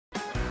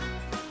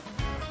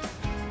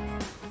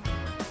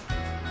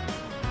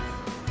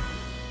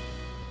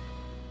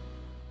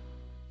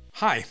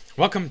Hi,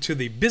 welcome to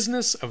the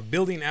Business of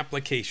Building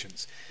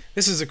Applications.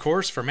 This is a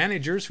course for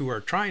managers who are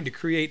trying to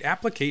create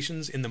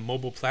applications in the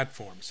mobile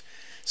platforms.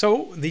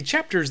 So the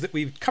chapters that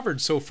we've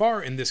covered so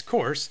far in this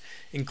course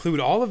include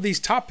all of these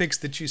topics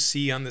that you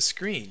see on the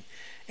screen.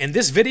 In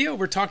this video,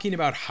 we're talking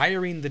about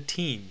hiring the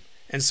team,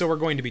 and so we're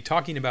going to be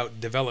talking about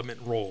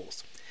development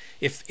roles.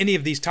 If any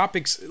of these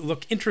topics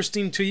look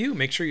interesting to you,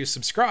 make sure you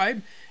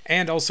subscribe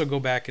and also go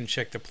back and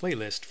check the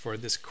playlist for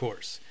this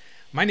course.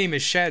 My name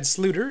is Shad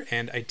Sluter,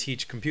 and I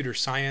teach computer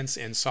science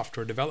and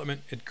software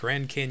development at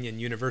Grand Canyon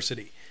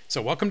University.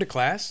 So welcome to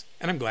class,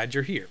 and I'm glad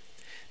you're here.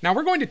 Now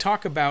we're going to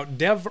talk about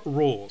dev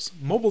roles,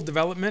 mobile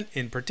development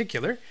in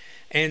particular,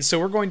 and so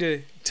we're going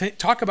to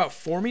talk about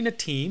forming a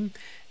team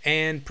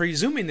and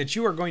presuming that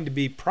you are going to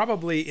be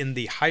probably in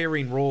the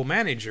hiring role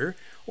manager,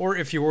 or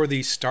if you're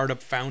the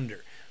startup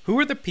founder. Who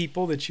are the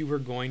people that you are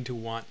going to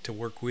want to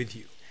work with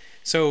you?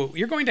 So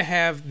you're going to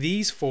have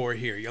these four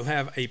here. You'll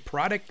have a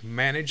product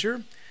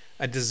manager,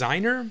 a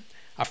designer,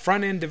 a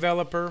front-end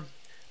developer,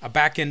 a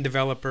back-end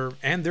developer,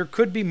 and there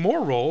could be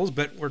more roles,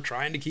 but we're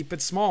trying to keep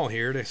it small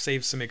here to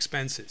save some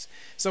expenses.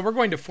 So we're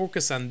going to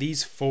focus on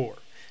these four.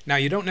 Now,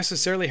 you don't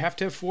necessarily have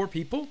to have four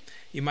people.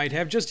 You might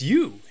have just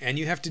you, and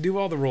you have to do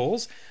all the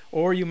roles,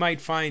 or you might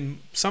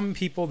find some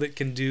people that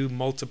can do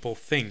multiple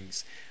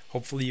things.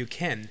 Hopefully you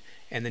can,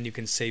 and then you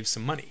can save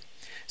some money.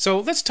 So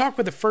let's talk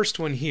with the first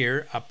one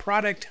here, a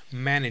product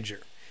manager.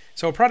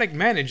 So a product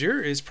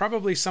manager is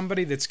probably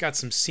somebody that's got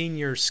some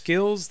senior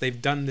skills.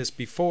 They've done this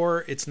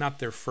before. It's not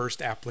their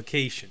first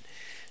application.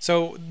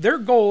 So their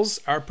goals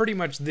are pretty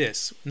much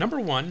this. Number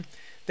one,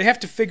 they have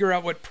to figure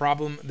out what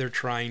problem they're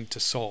trying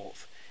to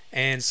solve.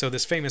 And so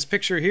this famous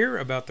picture here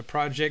about the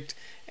project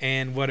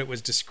and what it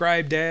was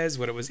described as,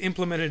 what it was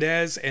implemented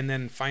as, and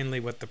then finally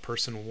what the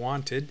person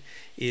wanted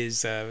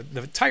is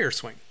the tire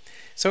swing.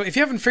 So if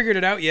you haven't figured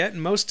it out yet,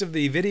 most of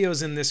the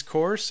videos in this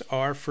course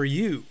are for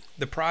you,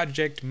 the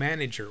project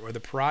manager or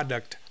the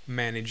product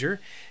manager,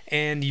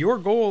 and your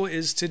goal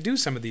is to do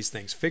some of these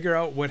things, figure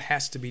out what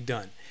has to be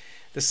done.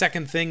 The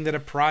second thing that a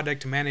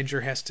product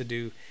manager has to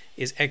do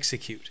is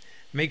execute.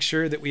 Make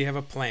sure that we have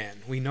a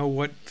plan. We know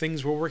what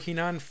things we're working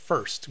on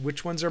first,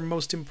 which ones are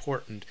most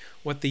important,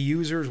 what the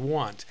users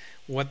want,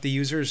 what the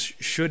users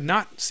should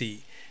not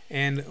see,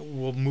 and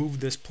we'll move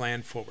this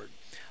plan forward.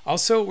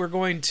 Also, we're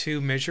going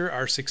to measure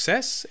our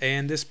success,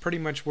 and this pretty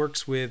much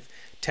works with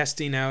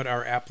testing out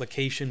our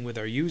application with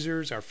our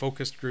users, our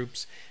focus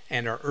groups,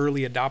 and our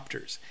early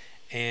adopters.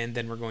 And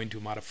then we're going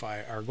to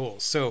modify our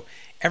goals. So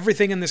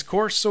everything in this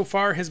course so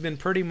far has been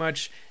pretty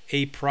much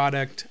a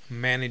product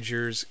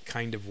manager's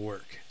kind of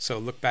work. So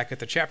look back at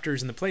the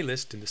chapters in the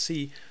playlist and to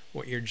see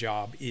what your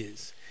job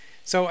is.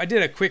 So I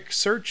did a quick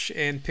search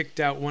and picked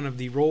out one of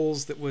the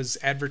roles that was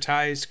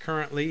advertised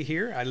currently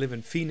here. I live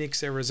in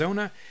Phoenix,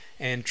 Arizona,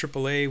 and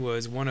AAA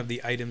was one of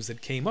the items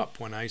that came up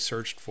when I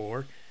searched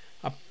for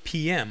a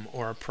PM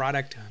or a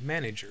product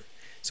manager.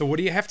 So what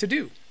do you have to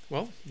do?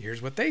 Well,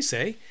 here's what they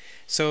say.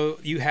 So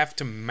you have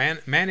to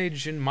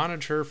manage and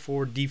monitor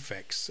for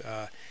defects,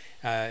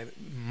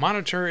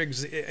 monitor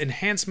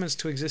enhancements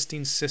to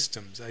existing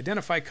systems,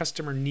 identify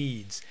customer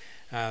needs,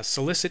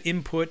 solicit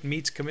input,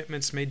 meets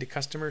commitments made to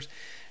customers.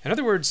 In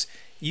other words,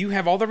 you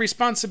have all the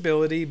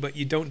responsibility, but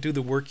you don't do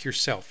the work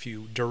yourself.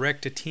 You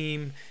direct a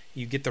team,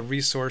 you get the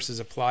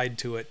resources applied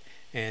to it,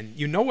 and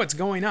you know what's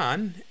going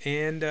on,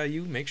 and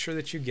you make sure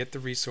that you get the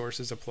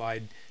resources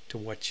applied to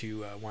what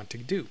you want to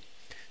do.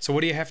 So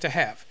what do you have to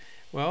have?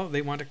 Well,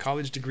 they want a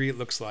college degree, it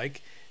looks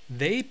like.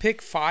 They pick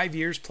 5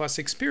 years plus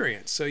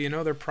experience. So you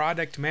know their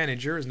product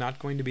manager is not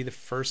going to be the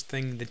first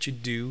thing that you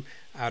do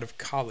out of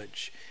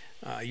college.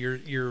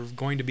 You're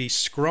going to be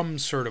Scrum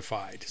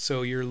certified.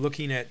 So you're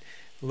looking at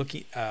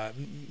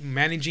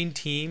managing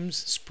teams,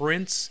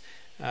 sprints.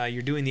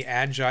 You're doing the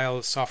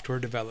agile software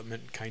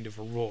development kind of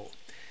a role.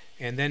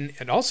 And then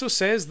it also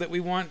says that we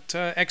want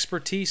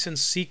expertise in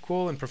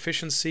SQL and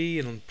proficiency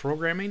in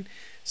programming.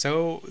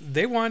 So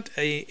they want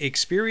an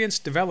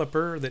experienced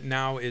developer that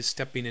now is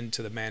stepping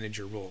into the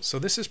manager role. So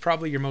this is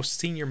probably your most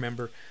senior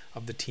member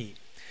of the team.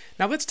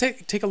 Now let's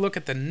take a look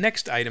at the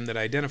next item that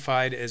I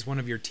identified as one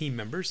of your team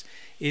members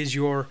is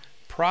your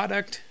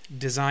product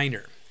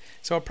designer.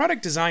 So a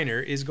product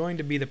designer is going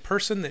to be the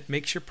person that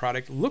makes your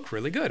product look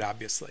really good,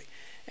 obviously.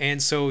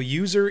 And so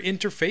user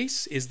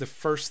interface is the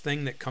first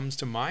thing that comes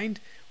to mind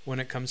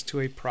when it comes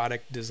to a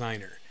product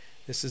designer.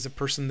 This is a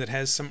person that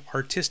has some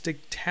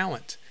artistic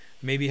talent,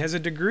 maybe has a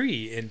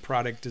degree in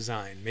product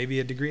design, maybe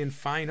a degree in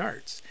fine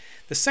arts.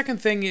 The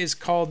second thing is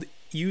called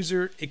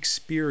user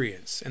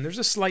experience, and there's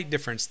a slight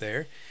difference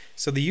there.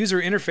 So the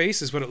user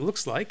interface is what it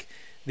looks like.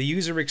 The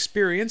user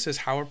experience is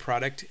how a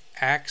product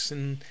acts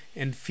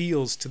and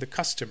feels to the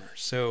customer.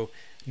 So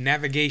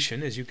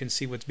navigation, as you can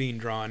see what's being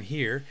drawn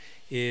here,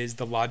 is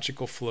the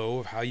logical flow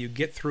of how you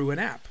get through an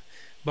app.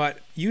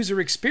 But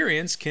user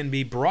experience can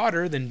be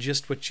broader than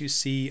just what you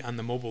see on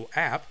the mobile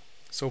app.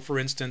 So for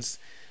instance,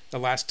 the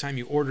last time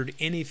you ordered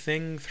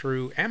anything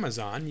through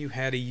Amazon, you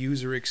had a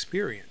user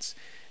experience.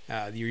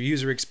 Your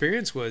user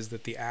experience was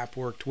that the app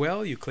worked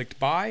well, you clicked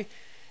buy,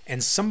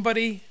 and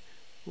somebody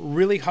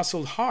really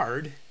hustled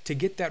hard to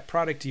get that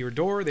product to your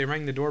door. They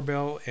rang the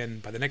doorbell,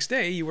 and by the next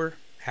day you were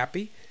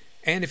happy.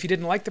 And if you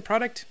didn't like the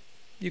product,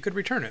 you could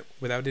return it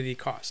without any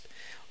cost.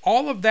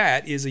 All of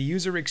that is a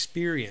user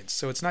experience.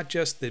 So it's not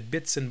just the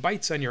bits and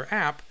bytes on your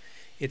app,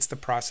 it's the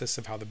process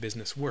of how the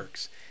business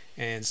works.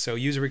 And so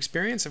user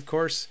experience, of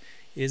course,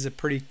 is a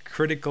pretty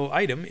critical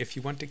item if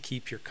you want to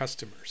keep your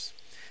customers.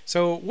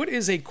 So what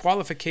is a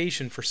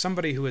qualification for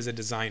somebody who is a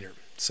designer?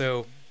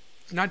 So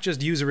not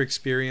just user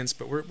experience,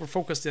 but we're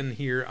focused in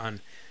here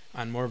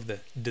on more of the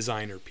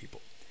designer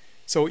people.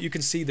 So you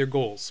can see their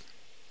goals.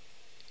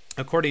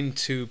 According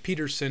to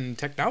Peterson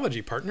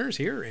Technology Partners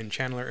here in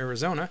Chandler,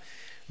 Arizona,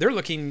 they're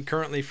looking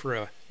currently for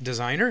a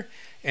designer,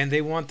 and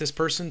they want this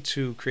person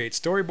to create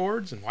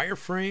storyboards and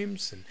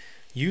wireframes and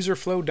user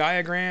flow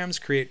diagrams,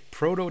 create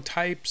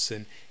prototypes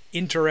and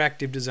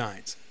interactive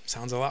designs.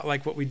 Sounds a lot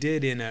like what we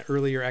did in an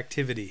earlier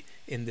activity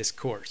in this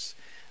course.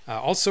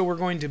 Also, we're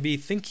going to be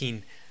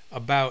thinking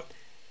about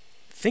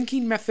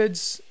thinking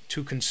methods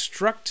to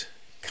construct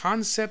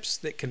concepts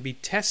that can be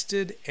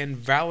tested and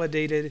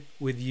validated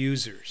with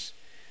users.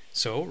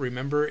 So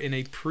remember, in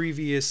a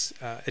previous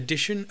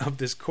edition of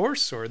this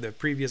course, or the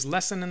previous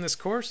lesson in this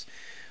course,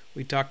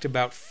 we talked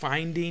about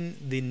finding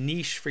the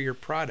niche for your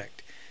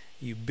product.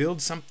 You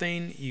build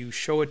something, you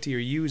show it to your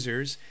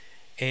users,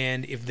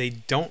 and if they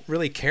don't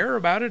really care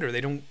about it or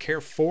they don't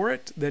care for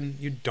it, then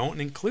you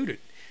don't include it.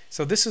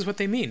 So this is what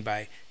they mean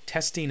by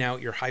testing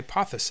out your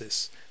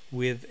hypothesis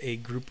with a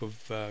group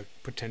of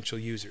potential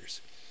users.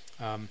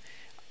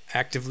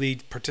 Actively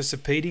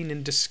participating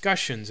in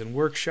discussions and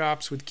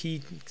workshops with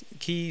key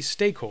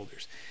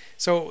stakeholders.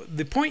 So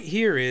the point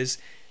here is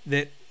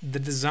that the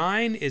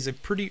design is a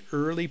pretty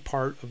early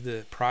part of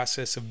the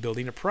process of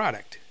building a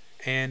product,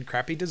 and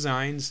crappy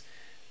designs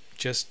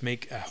just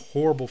make a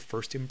horrible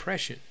first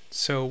impression.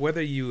 So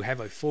whether you have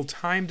a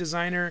full-time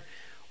designer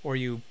or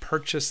you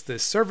purchase the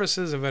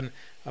services of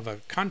a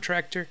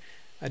contractor,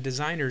 a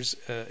designer's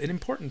an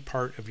important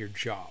part of your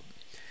job.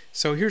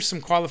 So here's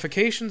some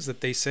qualifications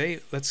that they say,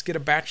 let's get a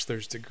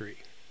bachelor's degree.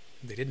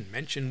 They didn't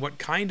mention what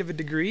kind of a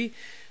degree,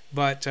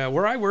 but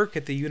where I work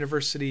at the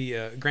university,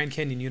 Grand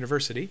Canyon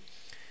University,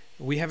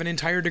 we have an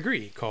entire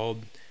degree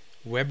called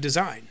web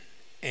design,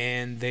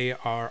 and they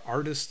are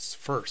artists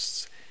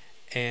first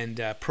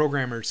and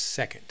programmers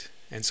second.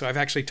 And so I've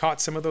actually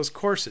taught some of those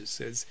courses.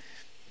 It's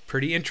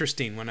pretty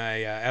interesting when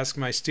I ask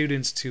my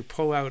students to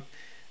pull out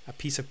a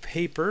piece of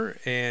paper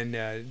and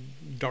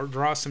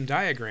draw some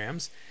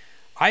diagrams.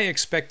 I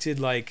expected,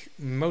 like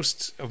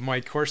most of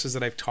my courses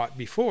that I've taught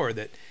before,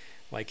 that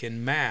like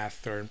in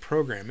math or in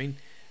programming,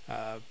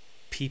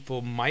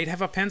 people might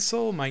have a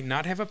pencil, might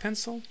not have a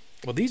pencil.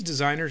 Well, these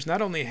designers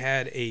not only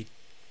had a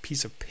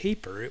piece of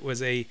paper, it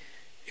was a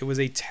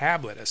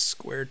tablet, a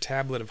square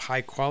tablet of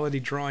high quality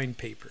drawing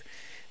paper.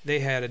 They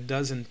had a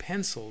dozen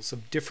pencils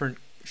of different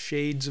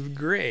shades of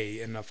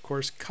gray and of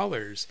course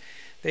colors.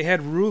 They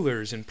had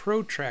rulers and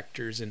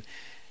protractors, and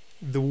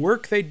the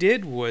work they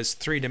did was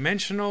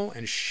three-dimensional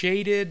and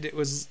shaded. It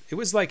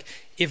was like,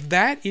 if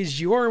that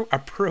is your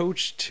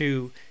approach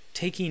to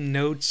taking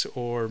notes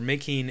or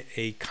making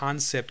a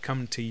concept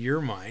come to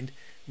your mind,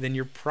 then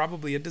you're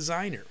probably a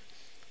designer.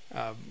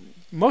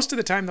 Most of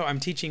the time, though, I'm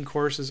teaching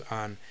courses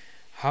on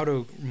how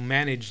to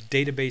manage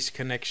database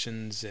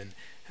connections and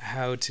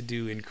how to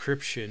do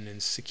encryption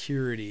and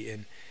security.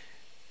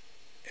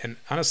 And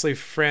honestly,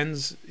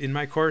 friends, in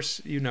my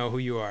course, you know who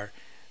you are.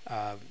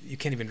 You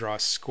can't even draw a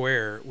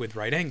square with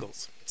right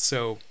angles.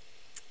 So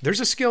there's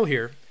a skill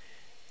here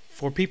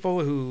for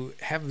people who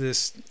have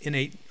this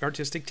innate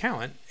artistic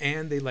talent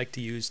and they like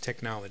to use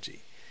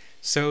technology.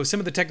 So some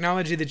of the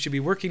technology that you'll be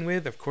working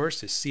with, of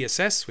course, is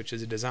CSS, which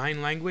is a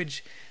design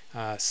language.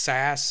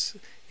 SAS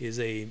is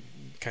a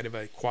kind of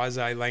a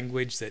quasi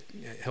language that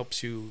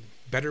helps you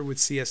better with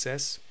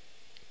CSS.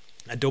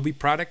 Adobe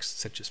products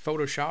such as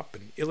Photoshop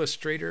and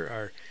Illustrator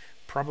are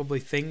probably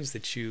things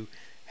that you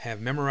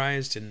have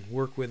memorized and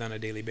work with on a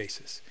daily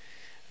basis.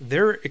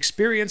 Their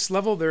experience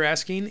level they're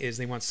asking is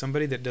they want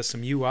somebody that does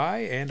some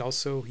UI and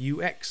also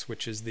UX,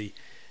 which is the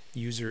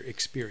user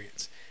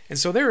experience. And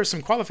so there are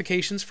some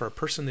qualifications for a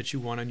person that you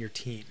want on your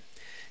team.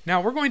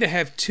 Now we're going to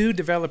have two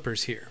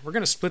developers here. We're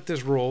going to split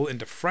this role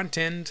into front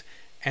end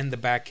and the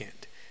back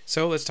end.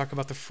 So let's talk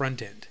about the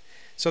front end.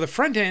 So the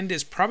front end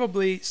is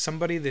probably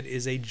somebody that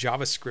is a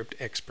JavaScript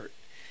expert.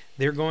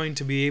 They're going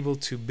to be able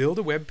to build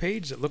a web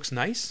page that looks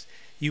nice.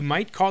 You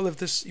might call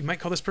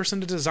this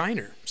person a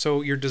designer.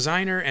 So your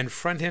designer and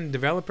front-end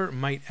developer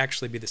might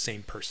actually be the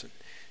same person.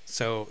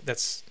 So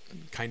that's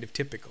kind of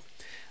typical.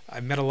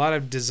 I've met a lot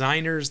of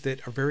designers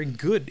that are very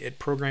good at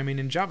programming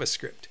in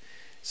JavaScript.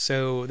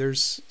 So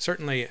there's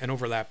certainly an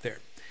overlap there.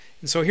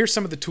 And so here's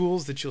some of the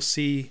tools that you'll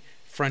see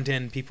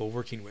front-end people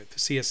working with: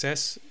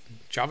 CSS,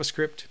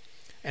 JavaScript,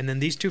 and then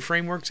these two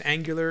frameworks,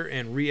 Angular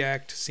and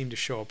React, seem to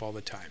show up all the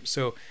time.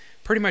 So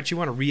pretty much you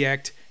want a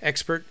React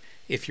expert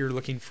if you're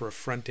looking for a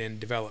front-end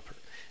developer.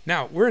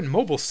 Now, we're in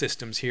mobile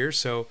systems here,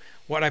 so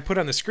what I put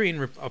on the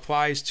screen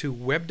applies to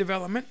web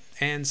development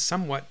and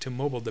somewhat to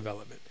mobile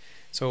development.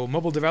 So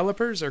mobile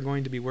developers are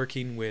going to be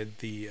working with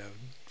the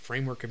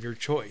framework of your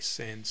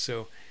choice. And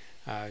so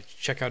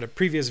check out a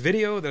previous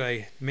video that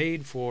I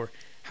made for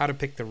how to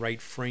pick the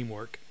right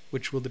framework,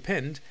 which will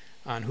depend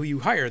on who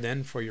you hire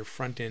then for your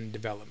front-end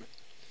development.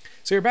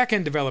 So your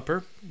back-end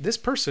developer, this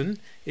person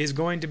is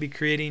going to be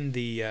creating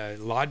the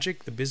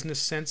logic, the business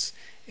sense,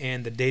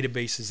 and the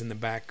databases in the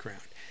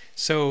background.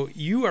 So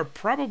you are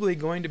probably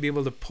going to be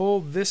able to pull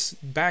this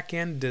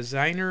back-end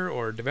designer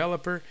or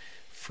developer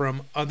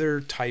from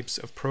other types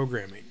of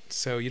programming.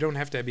 So you don't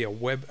have to be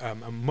a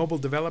mobile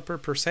developer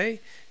per se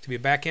to be a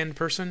back-end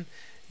person.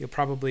 You'll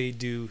probably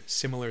do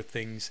similar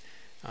things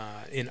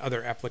in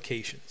other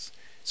applications.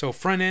 So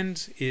front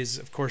end is,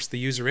 of course, the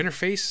user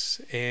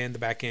interface, and the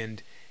back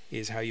end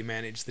is how you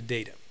manage the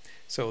data.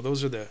 So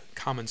those are the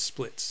common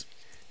splits.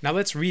 Now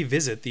let's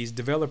revisit these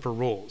developer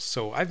roles.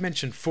 So I've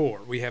mentioned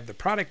 4. We have the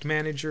product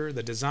manager,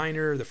 the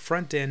designer, the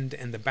front end,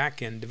 and the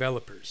back end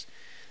developers.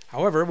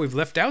 However, we've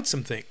left out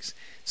some things.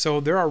 So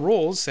there are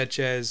roles such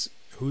as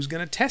who's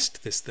going to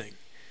test this thing.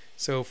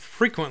 So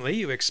frequently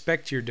you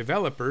expect your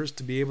developers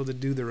to be able to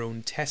do their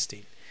own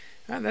testing.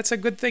 That's a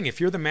good thing. If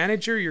you're the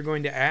manager, you're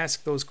going to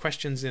ask those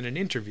questions in an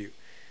interview.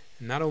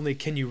 And not only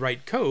can you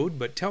write code,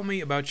 but tell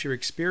me about your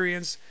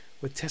experience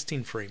with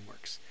testing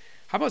frameworks.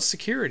 How about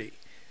security?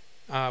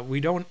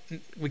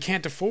 We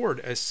can't afford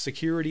a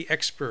security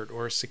expert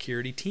or a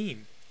security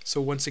team.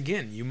 So once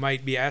again, you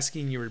might be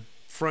asking your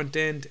front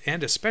end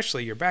and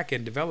especially your back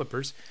end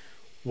developers,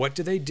 what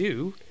do they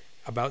do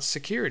about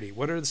security?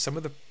 What are some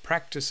of the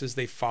practices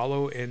they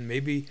follow, and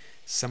maybe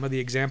some of the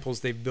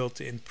examples they've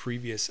built in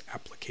previous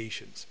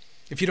applications?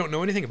 If you don't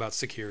know anything about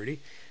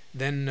security,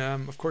 then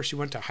of course you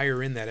want to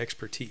hire in that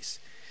expertise.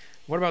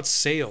 What about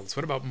sales?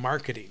 What about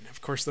marketing?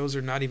 Of course, those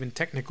are not even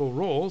technical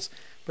roles,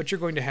 but you're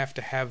going to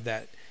have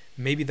that.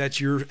 Maybe that's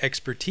your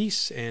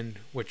expertise and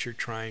what you're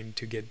trying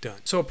to get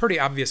done. So a pretty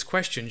obvious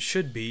question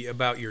should be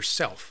about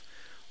yourself.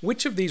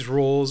 Which of these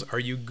roles are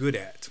you good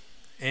at?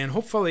 And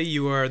hopefully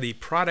you are the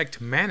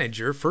product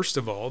manager, first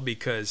of all,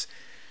 because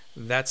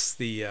that's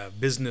the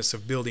business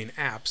of building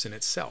apps in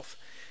itself.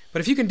 But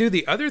if you can do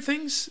the other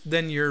things,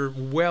 then you're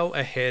well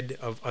ahead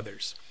of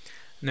others.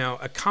 Now,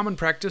 a common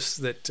practice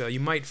that you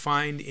might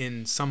find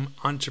in some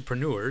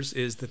entrepreneurs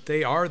is that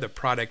they are the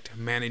product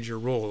manager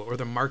role or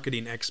the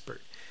marketing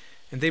expert,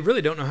 and they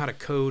really don't know how to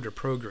code or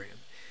program.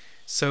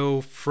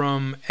 So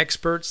from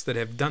experts that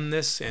have done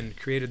this and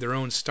created their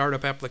own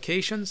startup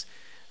applications,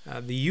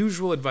 the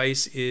usual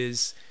advice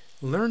is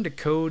learn to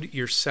code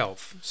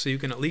yourself so you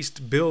can at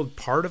least build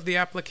part of the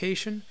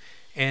application,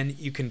 and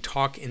you can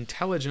talk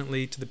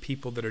intelligently to the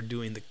people that are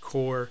doing the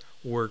core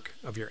work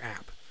of your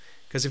app.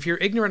 Because if you're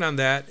ignorant on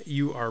that,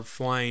 you are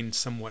flying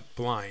somewhat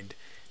blind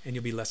and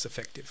you'll be less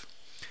effective.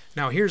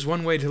 Now here's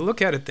one way to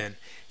look at it then.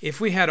 If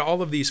we had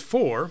all of these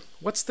 4,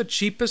 what's the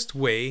cheapest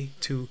way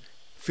to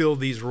fill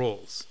these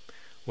roles?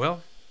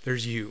 Well,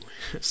 there's you.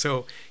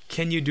 So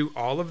can you do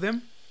all of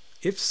them?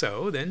 If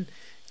so, then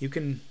you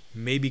can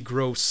maybe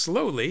grow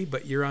slowly,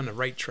 but you're on the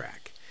right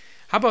track.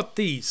 How about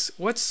these?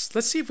 Let's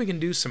see if we can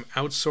do some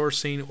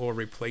outsourcing or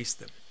replace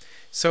them.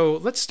 So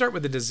let's start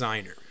with a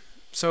designer.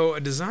 So a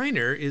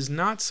designer is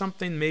not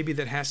something maybe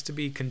that has to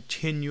be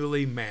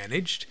continually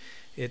managed.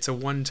 It's a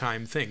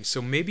one-time thing.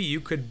 So maybe you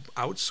could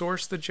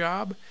outsource the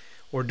job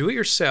or do it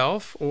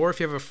yourself, or if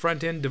you have a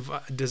front-end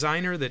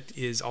designer that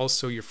is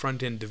also your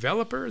front-end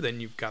developer, then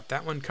you've got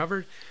that one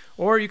covered,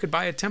 or you could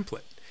buy a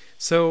template.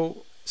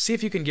 So see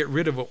if you can get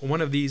rid of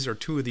one of these or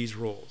 2 of these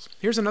roles.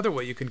 Here's another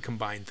way you can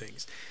combine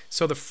things.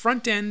 So the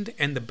front-end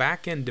and the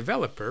back-end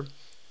developer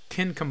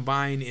can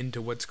combine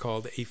into what's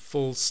called a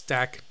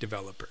full-stack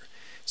developer.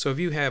 So if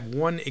you have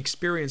one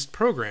experienced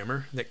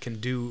programmer that can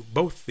do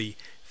both the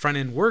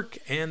front-end work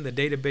and the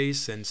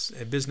database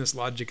and business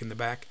logic in the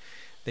back,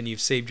 then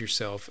you've saved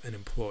yourself an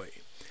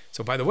employee.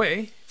 So by the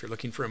way, if you're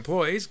looking for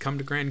employees, come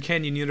to Grand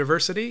Canyon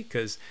University,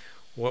 because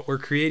what we're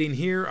creating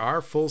here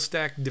are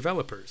full-stack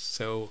developers.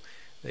 So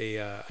they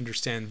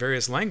understand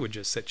various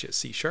languages such as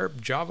C#,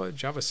 Java,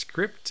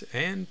 JavaScript,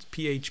 and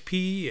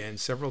PHP, and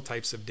several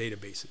types of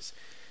databases.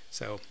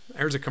 So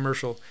there's a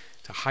commercial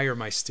to hire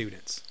my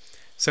students.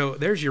 So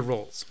there's your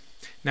roles.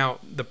 Now,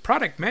 the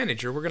product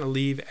manager we're going to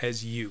leave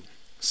as you.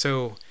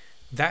 So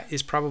that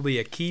is probably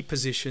a key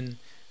position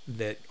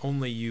that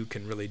only you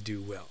can really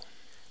do well.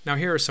 Now,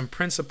 here are some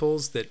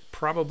principles that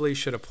probably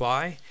should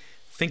apply.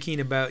 Thinking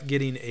about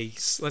getting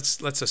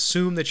let's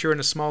assume that you're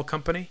in a small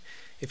company.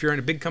 If you're in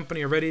a big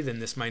company already, then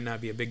this might not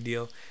be a big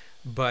deal.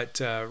 But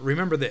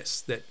remember this,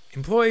 that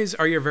employees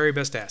are your very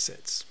best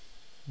assets,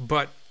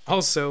 but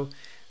also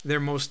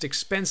they're most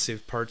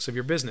expensive parts of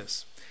your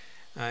business.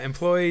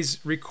 Employees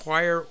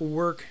require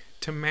work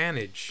to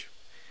manage,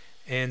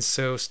 and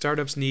so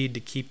startups need to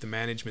keep the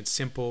management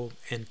simple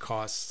and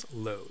costs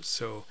low.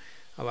 So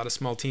a lot of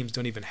small teams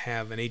don't even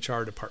have an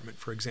HR department,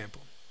 for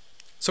example.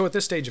 So at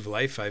this stage of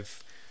life,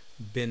 I've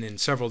been in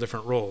several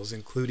different roles,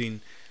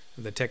 including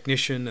the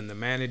technician and the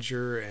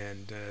manager,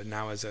 and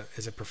now as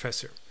a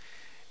professor.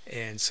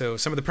 And so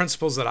some of the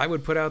principles that I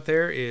would put out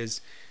there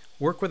is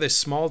work with a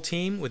small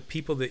team with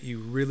people that you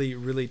really,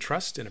 really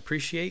trust and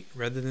appreciate,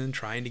 rather than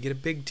trying to get a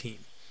big team.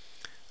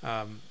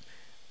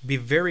 Be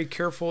very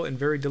careful and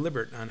very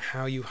deliberate on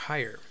how you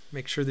hire.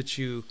 Make sure that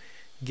you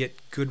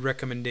get good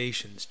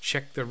recommendations.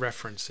 Check the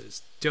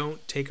references.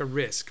 Don't take a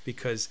risk,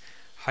 because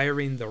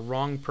hiring the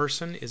wrong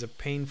person is a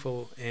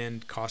painful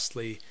and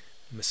costly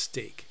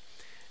mistake.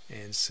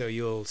 And so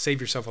you'll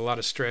save yourself a lot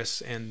of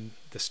stress and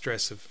the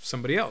stress of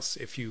somebody else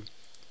if you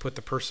put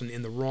the person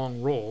in the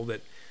wrong role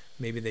that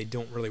maybe they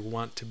don't really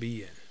want to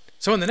be in.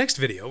 So in the next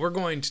video, we're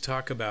going to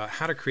talk about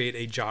how to create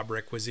a job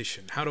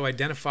requisition, how to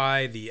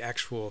identify the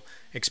actual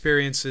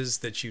experiences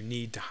that you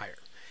need to hire.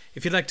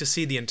 If you'd like to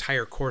see the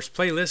entire course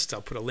playlist,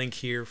 I'll put a link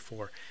here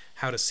for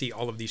how to see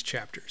all of these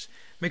chapters.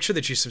 Make sure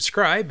that you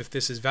subscribe if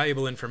this is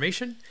valuable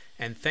information,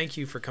 and thank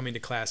you for coming to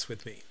class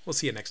with me. We'll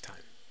see you next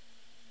time.